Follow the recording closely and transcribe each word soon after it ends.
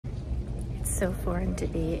so foreign to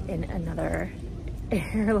be in another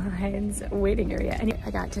airline's waiting area. Anyway,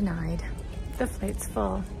 I got denied. The flight's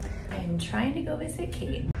full. I'm trying to go visit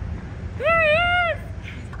Kate. There he is!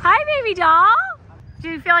 Hi, baby doll! Do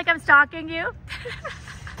you feel like I'm stalking you?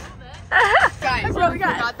 Guys, what we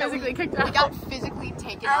got? got physically kicked out. We got physically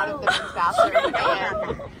taken out of the men's bathroom.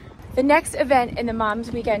 And the next event in the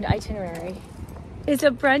Mom's Weekend itinerary is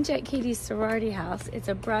a brunch at Katie's sorority house. It's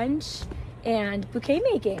a brunch and bouquet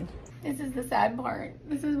making. This is the sad part.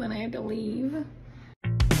 This is when I had to leave.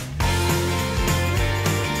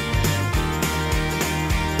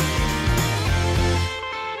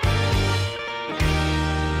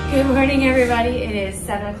 Good morning, everybody. It is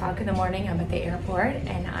 7 o'clock in the morning. I'm at the airport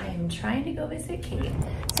and I'm trying to go visit Kate.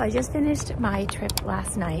 So I just finished my trip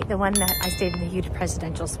last night, the one that I stayed in the huge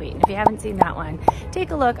presidential suite. And if you haven't seen that one, take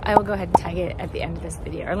a look. I will go ahead and tag it at the end of this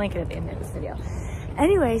video, or link it at the end of this video.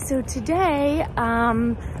 Anyway, so today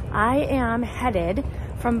I am headed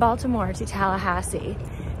from Baltimore to Tallahassee.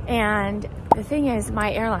 And the thing is,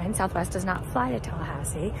 my airline, Southwest, does not fly to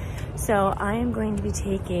Tallahassee. So I am going to be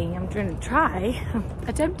I'm going to try,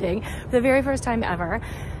 attempting for the very first time ever,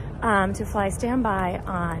 to fly standby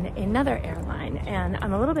on another airline. And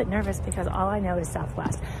I'm a little bit nervous because all I know is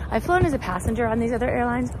Southwest. I've flown as a passenger on these other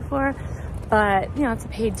airlines before, but you know, it's a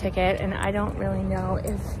paid ticket and I don't really know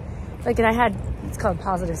if, like, and it's called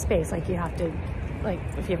positive space. Like, you have to, like,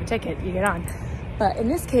 if you have a ticket, you get on. But in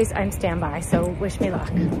this case, I'm standby, so wish me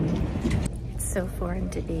luck. It's so foreign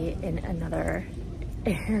to be in another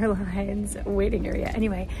airline's waiting area.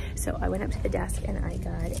 Anyway, so I went up to the desk and I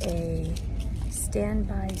got a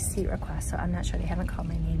standby seat request. So I'm not sure, they haven't called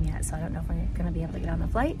my name yet, so I don't know if I'm gonna be able to get on the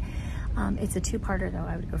flight. It's a two-parter though.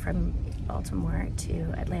 I would go from Baltimore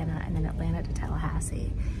to Atlanta and then Atlanta to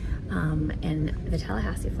Tallahassee. And the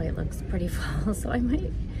Tallahassee flight looks pretty full, so I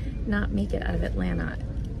might not make it out of Atlanta.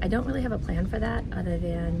 I don't really have a plan for that other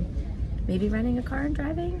than maybe renting a car and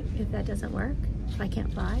driving if that doesn't work, if I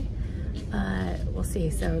can't fly. We'll see.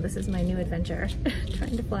 So this is my new adventure,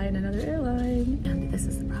 trying to fly in another airline. And this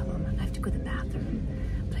is the problem. I have to go to the bathroom,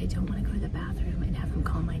 but I don't want to go to the bathroom and have them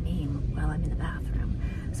call my name while I'm in the bathroom.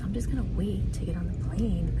 So I'm just gonna wait to get on the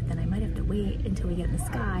plane, but then I might have to wait until we get in the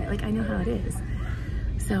sky. Like, I know how it is.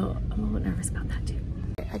 So I'm a little nervous about that too.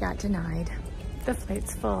 I got denied. The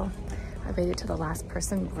flight's full. I waited till the last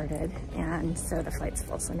person boarded, and so the flight's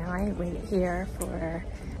full. So now I wait here for,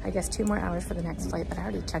 I guess, 2 more hours for the next flight, but I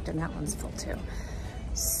already checked and that one's full too.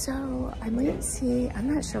 So I might see,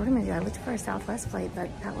 I'm not sure what I'm gonna do. I looked for a Southwest flight, but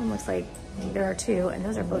that one looks like there are 2 and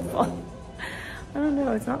those are both full. I don't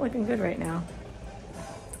know, it's not looking good right now.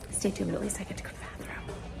 Stay tuned, but at least I get to go to the bathroom.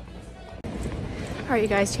 All right, you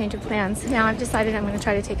guys, change of plans. Now I've decided I'm gonna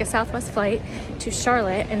try to take a Southwest flight to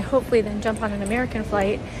Charlotte and hopefully then jump on an American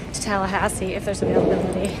flight to Tallahassee if there's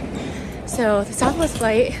availability. So the Southwest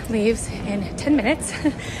flight leaves in 10 minutes.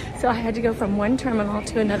 So I had to go from one terminal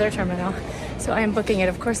to another terminal. So I am booking it.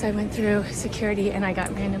 Of course, I went through security and I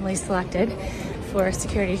got randomly selected for a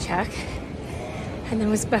security check and then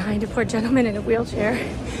was behind a poor gentleman in a wheelchair.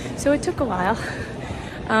 So it took a while.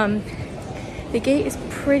 The gate is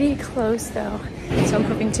pretty close though, so I'm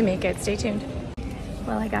hoping to make it. Stay tuned.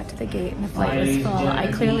 Well, I got to the gate and the flight was full. I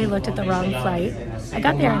clearly looked at the wrong flight. I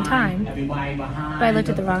got there in time, but I looked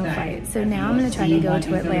at the wrong flight. So now I'm gonna try to go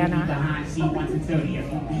to Atlanta.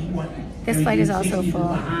 This flight is also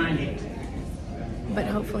full, but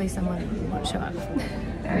hopefully someone won't show up.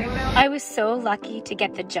 I was so lucky to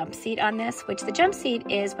get the jump seat on this, which the jump seat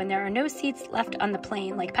is when there are no seats left on the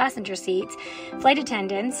plane, like passenger seats. Flight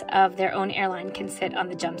attendants of their own airline can sit on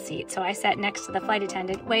the jump seat. So I sat next to the flight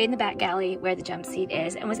attendant way in the back galley where the jump seat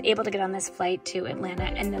is and was able to get on this flight to Atlanta.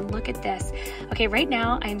 And then look at this. Okay, right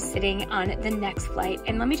now I'm sitting on the next flight.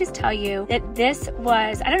 And let me just tell you that this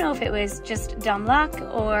was, I don't know if it was just dumb luck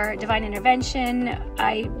or divine intervention.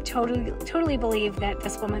 I totally believe that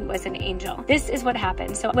this woman was an angel. This is what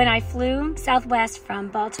happened. So when I flew Southwest from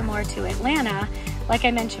Baltimore to Atlanta, like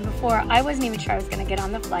I mentioned before, I wasn't even sure I was going to get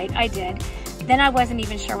on the flight. I did. Then I wasn't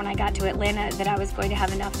even sure when I got to Atlanta that I was going to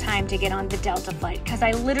have enough time to get on the Delta flight, because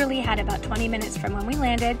I literally had about 20 minutes from when we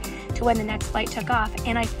landed to when the next flight took off.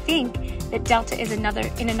 And I think that Delta is in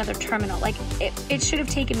another terminal. Like it should have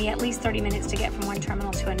taken me at least 30 minutes to get from one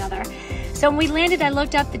terminal to another. So when we landed, I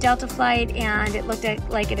looked up the Delta flight and it looked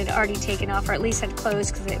like it had already taken off, or at least had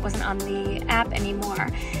closed because it wasn't on the app anymore.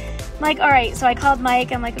 like, all right, so I called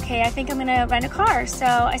Mike. I'm like, okay, I think I'm gonna rent a car. So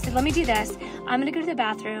I said, let me do this. I'm gonna go to the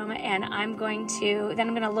bathroom and then I'm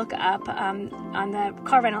gonna look up on the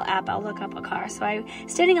car rental app, I'll look up a car. So I'm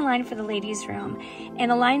standing in line for the ladies' room and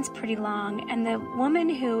the line's pretty long. And the woman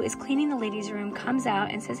who is cleaning the ladies' room comes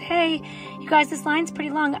out and says, hey, you guys, this line's pretty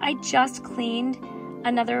long. I just cleaned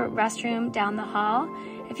another restroom down the hall.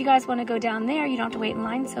 If you guys want to go down there, you don't have to wait in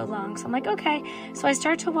line so long. So I'm like, okay. So I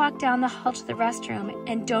start to walk down the hall to the restroom,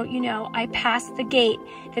 and don't you know, I passed the gate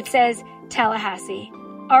that says Tallahassee.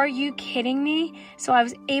 Are you kidding me? So I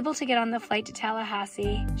was able to get on the flight to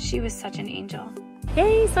Tallahassee. She was such an angel.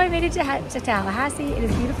 Hey, so I made it to Tallahassee. It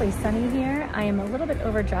is beautifully sunny here. I am a little bit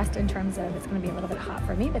overdressed in terms of it's going to be a little bit hot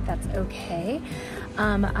for me, but that's okay.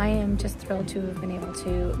 I am just thrilled to have been able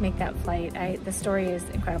to make that flight. The story is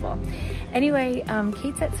incredible. Anyway,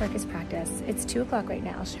 Kate's at circus practice. It's 2 o'clock right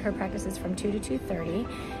now. Her practice is from 2 to 2:30.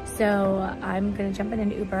 So I'm going to jump in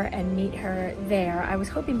an Uber and meet her there. I was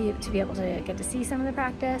hoping to be able to get to see some of the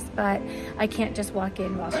practice, but I can't just walk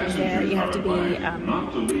in while she's there. You have to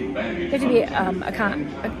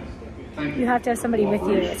have somebody with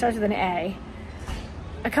you. It starts with an A.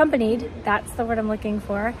 Accompanied, that's the word I'm looking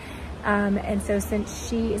for. And so since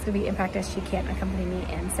she is going to be in practice, she can't accompany me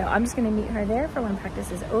in. So I'm just going to meet her there for when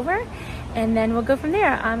practice is over, and then we'll go from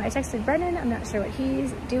there. I texted Brennan. I'm not sure what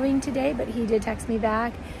he's doing today, but he did text me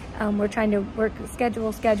back. We're trying to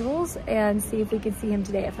schedules and see if we can see him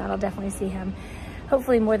today. If not, I'll definitely see him,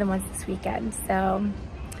 hopefully more than once this weekend. So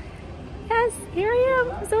yes, here I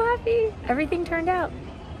am. I'm so happy. Everything turned out.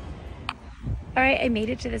 All right, I made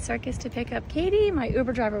it to the circus to pick up Katie. My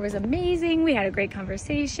Uber driver was amazing. We had a great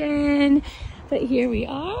conversation, but here we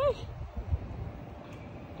are.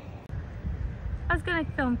 I was gonna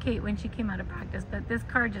film Kate when she came out of practice, but this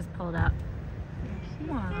car just pulled up.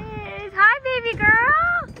 Hey, hi, baby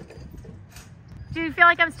girl. Do you feel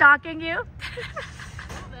like I'm stalking you? A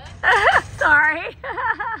little bit. Sorry.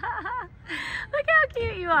 Look how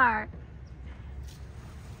cute you are.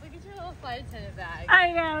 Look at your little flight attendant bag.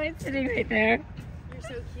 I know, it's sitting right there. You're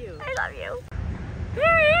so cute. I love you.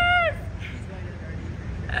 There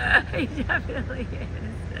he is! He definitely is.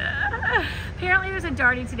 Apparently there's a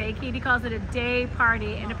darty today. Katie calls it a day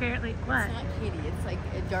party, and apparently, what? It's not Katie, it's like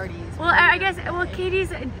a darties. Well, I guess,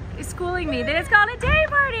 Katie's schooling me that it's called a day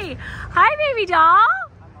party. Hi, baby doll.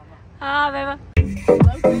 Hi, baby.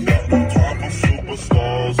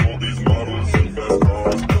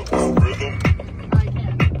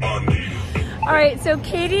 All right, so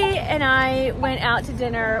Katie and I went out to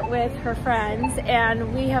dinner with her friends,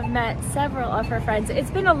 and we have met several of her friends.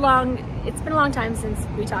 It's been a long time since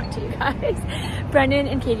we talked to you guys. Brennan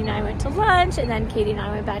and Katie and I went to lunch, and then Katie and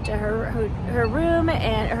I went back to her room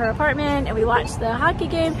and her apartment, and we watched the hockey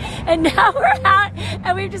game, and now we're out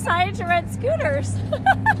and we've decided to rent scooters. All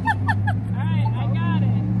right, I got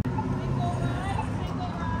it.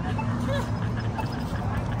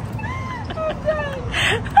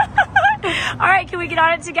 All right, can we get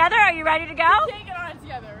on it together? Are you ready to go? We can't get on it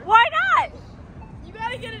together. Why not? You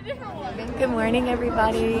gotta get a different one. Good morning,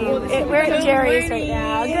 everybody. We're at Jerry's right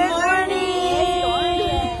now. Good morning.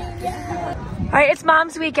 All right, it's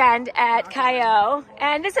Mom's Weekend at Cayo,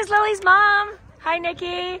 and this is Lily's mom. Hi,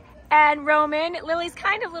 Nikki. And Roman, Lily's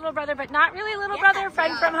kind of little brother, but not really little brother,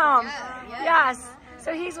 friend from home. Yes.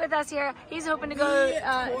 So he's with us here. He's hoping to go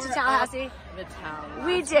to Tallahassee. The town.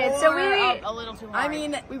 We did. So we a little too hard. I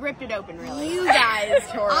mean, we ripped it open, really. You guys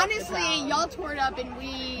tore honestly, y'all tore it up, and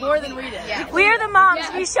we more than we did. Yeah. We are the moms.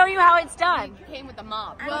 Yeah. We show you how it's done. We came with the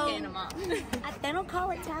mom. Well, we came a mom. They don't call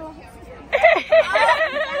it Tallahassee.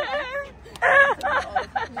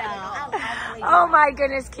 Oh my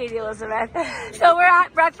goodness, Katie Elizabeth. So we're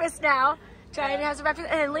at breakfast now, trying to have some breakfast,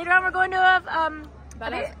 and then later on we're going to a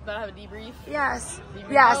But I have a debrief. Yes,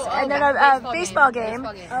 Debrief. yes, Oh, and then okay. a baseball game.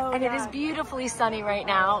 Oh, And it is beautifully sunny right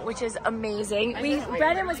now, which is amazing.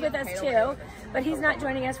 Brennan was with us too, but he's not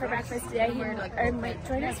joining us for breakfast today. He might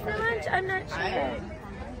join us for lunch. I'm not sure. I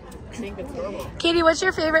think it's horrible. Katie, what's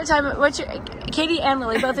your favorite time? Katie and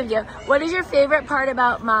Lily, both of you? What is your favorite part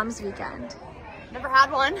about Mom's Weekend? Never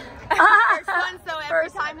had one. First one, so every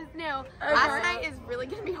time is new. Last night is really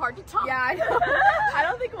gonna be hard to top. Yeah, I know. I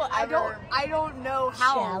don't think we'll ever. I don't know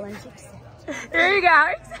how. Challenge accepted. There you go,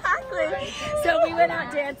 exactly. So we went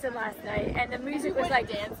out dancing last night, and the music was like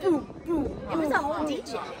boom, boom, boom. It was a whole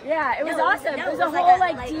DJ. Yeah, it was awesome. no, it was it a was whole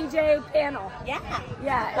like DJ panel. Yeah.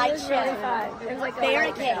 Yeah, it Light was really show. fun. It was like a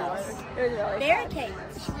Barricades. It was really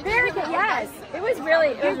Barricades. fun. Barricades, yes. It was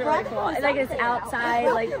really cool. And like it's outside,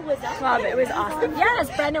 like club. It was awesome. Yes,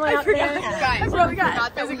 Brendan went out there. Guys, we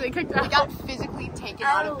got physically taken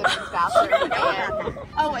out of the bathroom,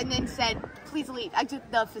 and then said, please leave. Exit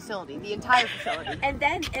the facility, the entire facility. And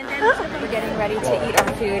then We're getting ready to eat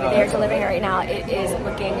our food. They're delivering it right now. It is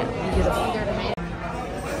looking beautiful.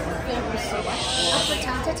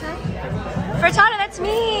 Frittata, that's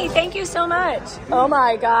me. Thank you so much. Oh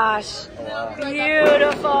my gosh.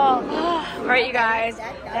 Beautiful. All right, you guys.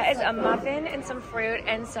 That is a muffin and some fruit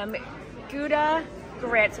and some Gouda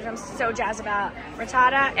grits, which I'm so jazzed about.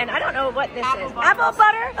 Frittata, and I don't know what this is. Apple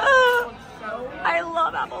butter. Oh, I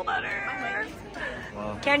love apple butter.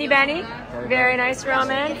 Candy Benny. Very nice,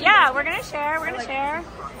 Roman. Yeah, we're gonna share. We're gonna share.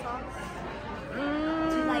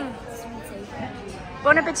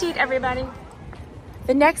 Bon appetit, everybody.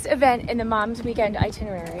 The next event in the Mom's Weekend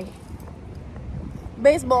itinerary.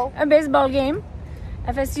 baseball. A baseball game.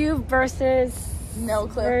 FSU versus No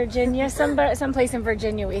clue. Virginia, someplace in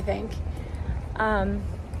Virginia, we think.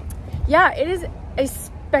 Yeah, it is a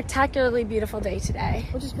spectacularly beautiful day today.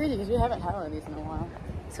 Which is crazy because we haven't had one of these in a while.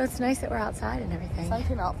 So it's nice that we're outside and everything. Sun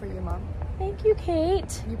came out for you, Mom. Thank you,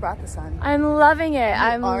 Kate. You brought the sun. I'm loving it.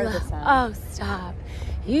 You are the sun. Oh, stop.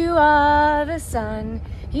 You are the sun.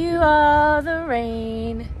 You are the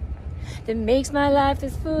rain that makes my life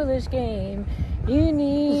this foolish game. You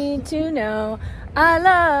need to know I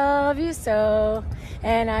love you so,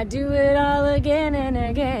 and I do it all again and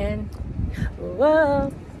again. Whoa,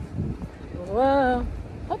 whoa.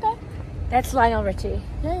 Okay. That's Lionel Richie.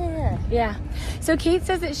 Yeah. So Kate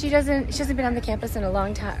says that she hasn't been on the campus in a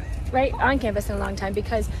long time, right? On campus in a long time,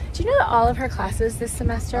 because do you know that all of her classes this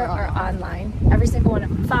semester are online? Every single one of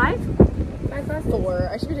them. Five classes? 4.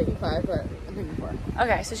 I should be taking 5, but I'm taking 4.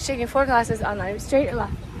 Okay, so she's taking 4 classes online, straight or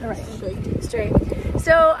left? All right. Straight.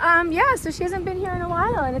 So, yeah, so she hasn't been here in a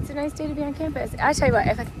while, and it's a nice day to be on campus. I tell you what,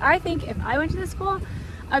 I think if I went to the school,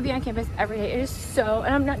 I'd be on campus every day. It is so,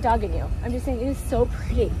 and I'm not dogging you. I'm just saying it is so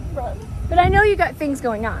pretty. But I know you got things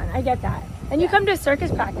going on. I get that. And you come to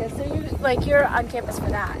circus practice, so you're on campus for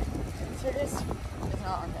that. Circus is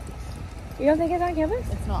not on campus. You don't think it's on campus?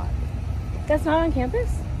 It's not. That's not on campus?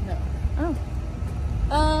 No.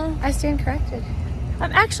 Oh. I stand corrected.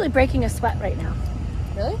 I'm actually breaking a sweat right now.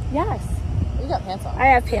 Really? Yes. You got pants on. I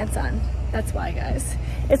have pants on. That's why, guys.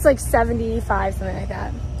 It's like 75, something like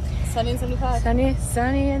that. Sunny and 75.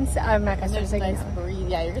 Sunny, and I'm not gonna start There's singing. nice breeze.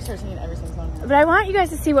 Yeah, you're gonna start singing every single song. But I want you guys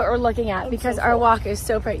to see what we're looking at because so our full. walk is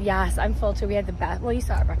so pretty. Yes, I'm full too. We had the best. Well, you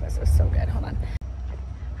saw our breakfast. It was so good. Hold on.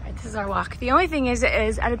 All right, this is our walk. The only thing is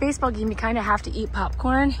at a baseball game, you kind of have to eat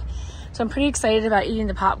popcorn. So I'm pretty excited about eating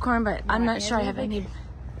the popcorn, but I'm not sure I have any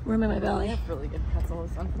room in my They belly. have really good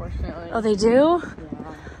pretzels, unfortunately. Oh, they do?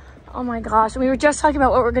 Yeah. Oh my gosh. We were just talking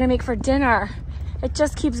about what we're going to make for dinner. It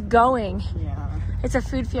just keeps going. Yeah. It's a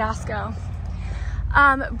food fiasco.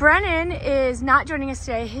 Brennan is not joining us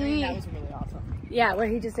today. That was really awesome. Yeah, what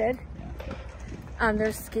he just did. They're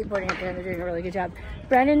skateboarding up there and they're doing a really good job.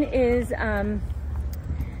 Brennan is,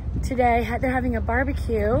 today, they're having a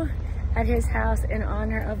barbecue at his house in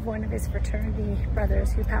honor of one of his fraternity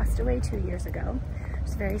brothers who passed away 2 years ago.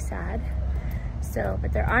 It's very sad. So,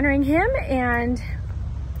 but they're honoring him and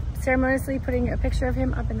ceremoniously putting a picture of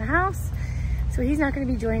him up in the house. So he's not going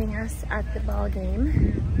to be joining us at the ball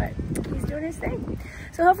game, but he's doing his thing.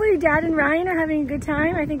 So hopefully Dad and Ryan are having a good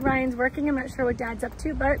time. I think Ryan's working. I'm not sure what Dad's up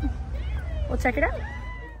to, but we'll check it out.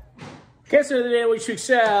 Cancer of the day, which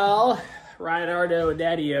excel. Ryan Ardo and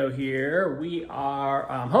Daddy-O here. We are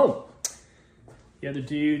home. The other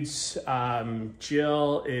dudes,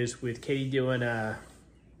 Jill is with Katie doing a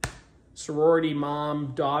sorority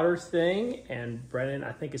mom-daughter thing, and Brennan,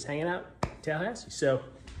 I think, is hanging out in Tallahassee. So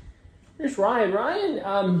here's Ryan.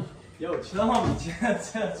 Ryan, Yo, chill.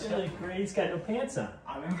 that's really great. He's got no pants on.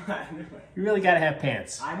 I know. You really got to have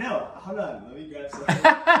pants. I know. Hold on. Let me grab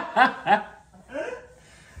some.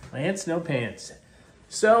 Lance, no pants.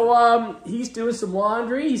 So he's doing some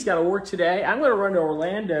laundry. He's got to work today. I'm going to run to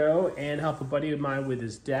Orlando and help a buddy of mine with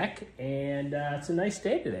his deck. And it's a nice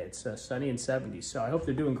day today. It's sunny and 70. So I hope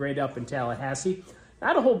they're doing great up in Tallahassee. I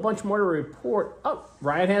had a whole bunch more to report. Oh,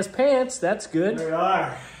 Ryan has pants. That's good. There we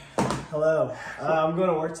are. Hello. I'm going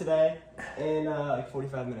to work today in like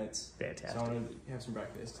 45 minutes. Fantastic. So I'm going to have some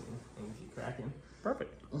breakfast and keep cracking.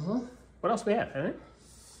 Perfect. What else we have? Anything?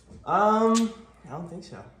 I don't think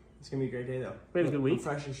so. It's going to be a great day, though. We had a good week. I'm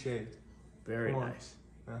fresh and shaved. Very Come on. nice.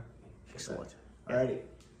 Yeah. Excellent. Alrighty.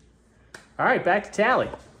 All right, back to Tally.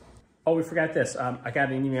 Oh, we forgot this. I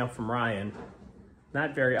got an email from Ryan.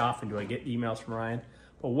 Not very often do I get emails from Ryan,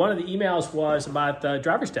 but one of the emails was about the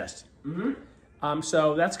driver's test.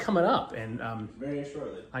 So that's coming up and Very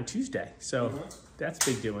shortly. on Tuesday. So that's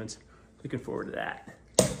big doings. Looking forward to that.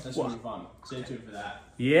 That's going to be fun. Stay tuned for that.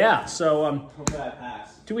 Yeah. So Hopefully I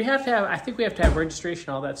pass. do we have to have? I think we have to have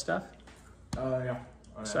registration, all that stuff. Yeah.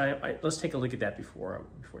 So let's take a look at that before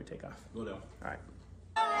we take off. Will do. All right.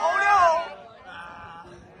 Oh no!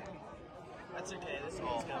 That's okay. This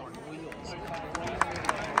all's gonna work.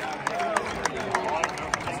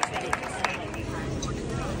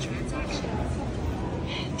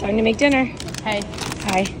 Time to make dinner. Hey.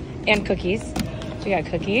 Hi. And cookies. So we got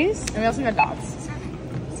cookies. And we also got dots.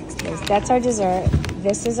 That's our dessert.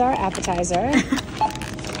 This is our appetizer.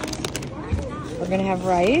 We're gonna have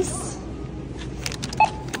rice,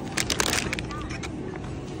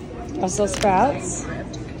 Brussels sprouts,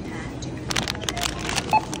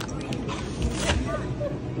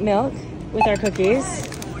 milk with our cookies,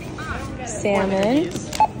 salmon,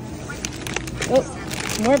 oh,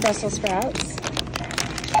 more Brussels sprouts,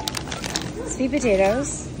 sweet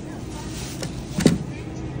potatoes,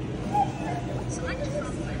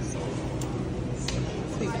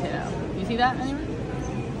 Sweet potato. You see that anywhere?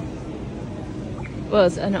 well,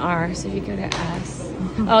 it's an R, so if you go to S.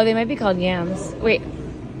 Oh, they might be called yams. Wait,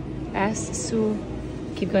 S, su.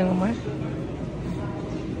 Keep going, one more.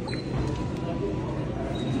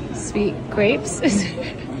 Sweet grapes. Sweet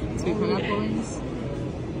pineapple wings.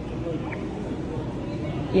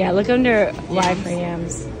 Yeah, look under Y for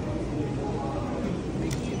yams.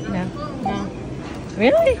 No. No.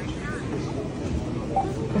 Really?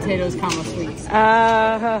 Potatoes, comma, sweets.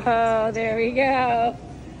 Oh, there we go.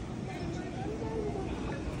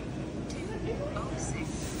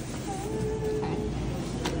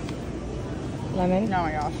 Lemon. Oh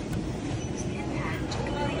my gosh.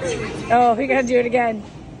 Oh, we gotta do it again.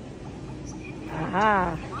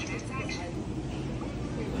 Aha.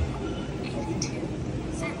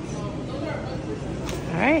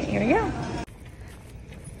 All right, here we go.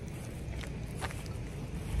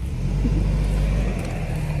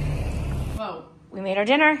 Whoa. We made our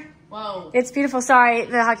dinner. Whoa. It's beautiful. Sorry,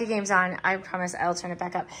 the hockey game's on. I promise I'll turn it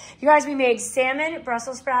back up. You guys, we made salmon,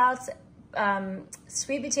 Brussels sprouts,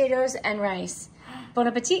 sweet potatoes, and rice. Bon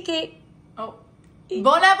appetit, Kate. Oh.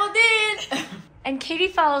 Bon appetit! And Katie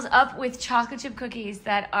follows up with chocolate chip cookies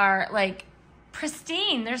that are like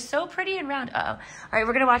pristine. They're so pretty and round. Uh-oh. All right,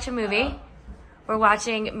 we're gonna watch a movie. We're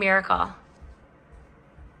watching Miracle.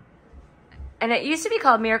 And it used to be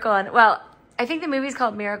called Miracle on, well, I think the movie's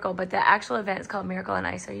called Miracle, but the actual event is called Miracle on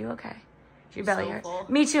Ice. Are you okay? Your belly hurts? Full.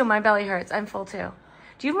 Me too, my belly hurts. I'm full too.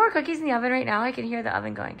 Do you have more cookies in the oven right now? I can hear the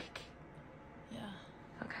oven going. Yeah.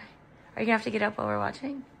 Okay. Are you gonna have to get up while we're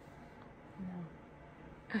watching? No.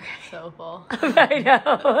 Okay. So full. I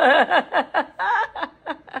know.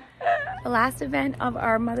 The last event of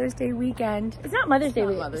our Mother's Day weekend. It's not Mother's Day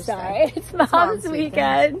weekend. Sorry. It's Mom's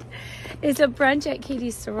weekend. It's a brunch at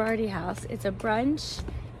Katie's sorority house. It's a brunch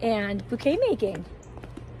and bouquet making.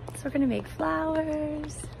 So we're gonna make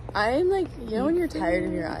flowers. I'm like, you know when you're tired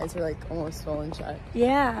and your eyes are like almost swollen shut?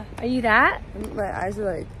 Yeah. Are you that? My eyes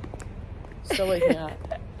are like still waking up.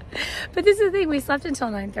 But this is the thing. We slept until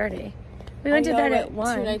 9:30. We went to bed at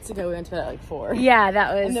 1. 2 nights ago we went to bed at like 4. Yeah,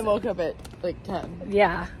 that was. And then woke up at like 10.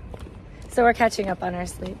 Yeah. So we're catching up on our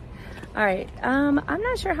sleep. All right. I'm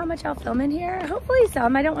not sure how much I'll film in here. Hopefully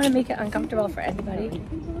some. I don't want to make it uncomfortable for anybody.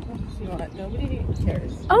 You know what? Nobody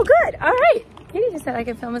cares. Oh, good. All right. Katie just said I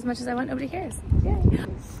can film as much as I want. Nobody cares. Yay.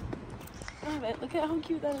 Love it. Look at how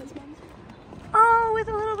cute that is, Mom. Oh, with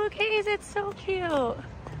the little bouquets. It's so cute.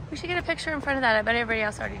 We should get a picture in front of that. I bet everybody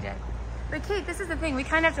else already did. But Kate, this is the thing. We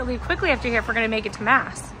kind of have to leave quickly after here if we're going to make it to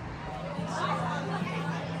Mass.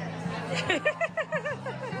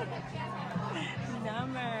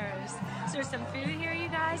 Numbers. So there's some food here, you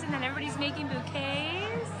guys, and then everybody's making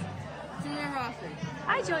bouquets. Julia Rossi.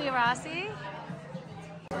 Hi, Julia Rossi.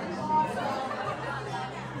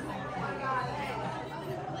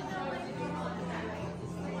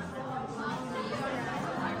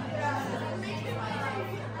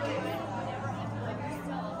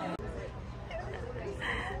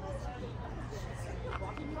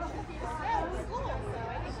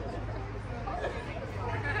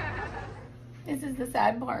 This is the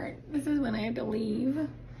sad part. This is when I have to leave.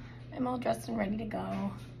 I'm all dressed and ready to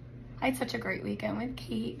go. I had such a great weekend with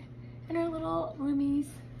Kate and her little roomies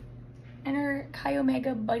and her Chi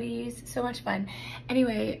Omega buddies. So much fun.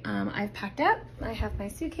 Anyway, I've packed up. I have my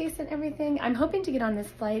suitcase and everything. I'm hoping to get on this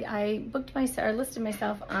flight. I booked listed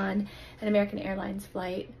myself on an American Airlines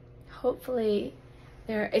flight. Hopefully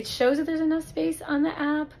it shows that there's enough space on the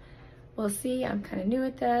app. We'll see. I'm kind of new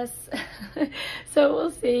at this. So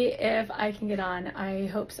we'll see if I can get on. I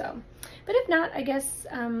hope so. But if not, I guess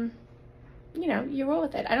you know, you roll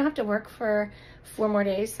with it. I don't have to work for 4 more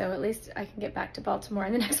days, so at least I can get back to Baltimore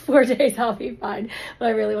in the next 4 days. I'll be fine. But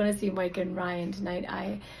I really want to see Mike and Ryan tonight.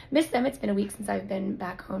 I miss them. It's been a week since I've been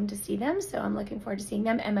back home to see them, so I'm looking forward to seeing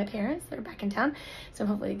them and my parents that are back in town. So I'm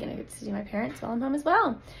hopefully gonna get to see my parents while I'm home as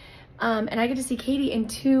well. And I get to see Katie in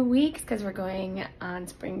 2 weeks because we're going on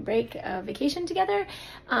spring break vacation together.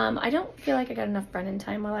 I don't feel like I got enough Brennan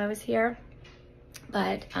time while I was here,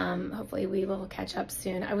 but hopefully we will catch up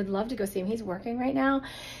soon. I would love to go see him. He's working right now,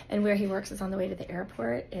 and where he works is on the way to the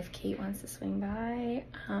airport. If Kate wants to swing by,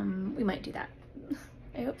 we might do that.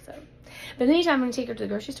 I hope so. But in the meantime, I'm gonna take her to the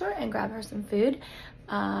grocery store and grab her some food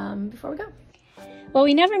before we go. Well,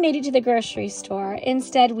 we never made it to the grocery store.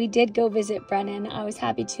 Instead, we did go visit Brennan. I was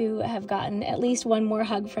happy to have gotten at least one more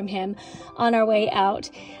hug from him on our way out.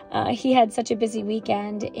 He had such a busy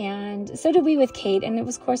weekend, and so did we with Kate, and it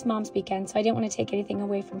was, of course, Mom's weekend, so I didn't want to take anything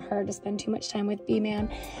away from her to spend too much time with B-Man.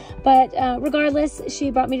 But regardless,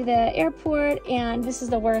 she brought me to the airport, and this is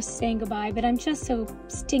the worst saying goodbye, but I'm just so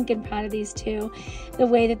stinking proud of these two, the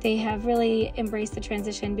way that they have really embraced the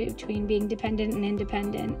transition between being dependent and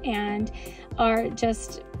independent, and are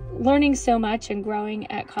just learning so much and growing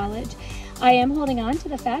at college. I am holding on to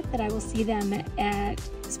the fact that I will see them at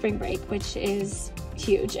spring break, which is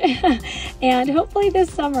huge. And hopefully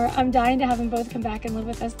this summer, I'm dying to have them both come back and live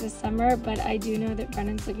with us this summer, but I do know that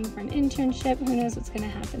Brennan's looking for an internship. Who knows what's going to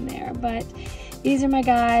happen there, but these are my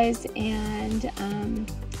guys, and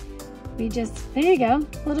we just, there you go,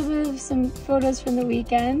 a little bit of some photos from the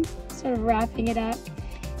weekend, sort of wrapping it up.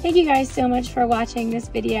 Thank you guys so much for watching this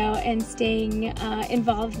video and staying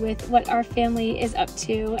involved with what our family is up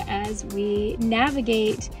to as we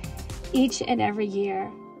navigate each and every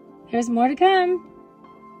year. There's more to come.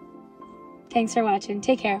 Thanks for watching.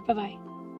 Take care. Bye-bye.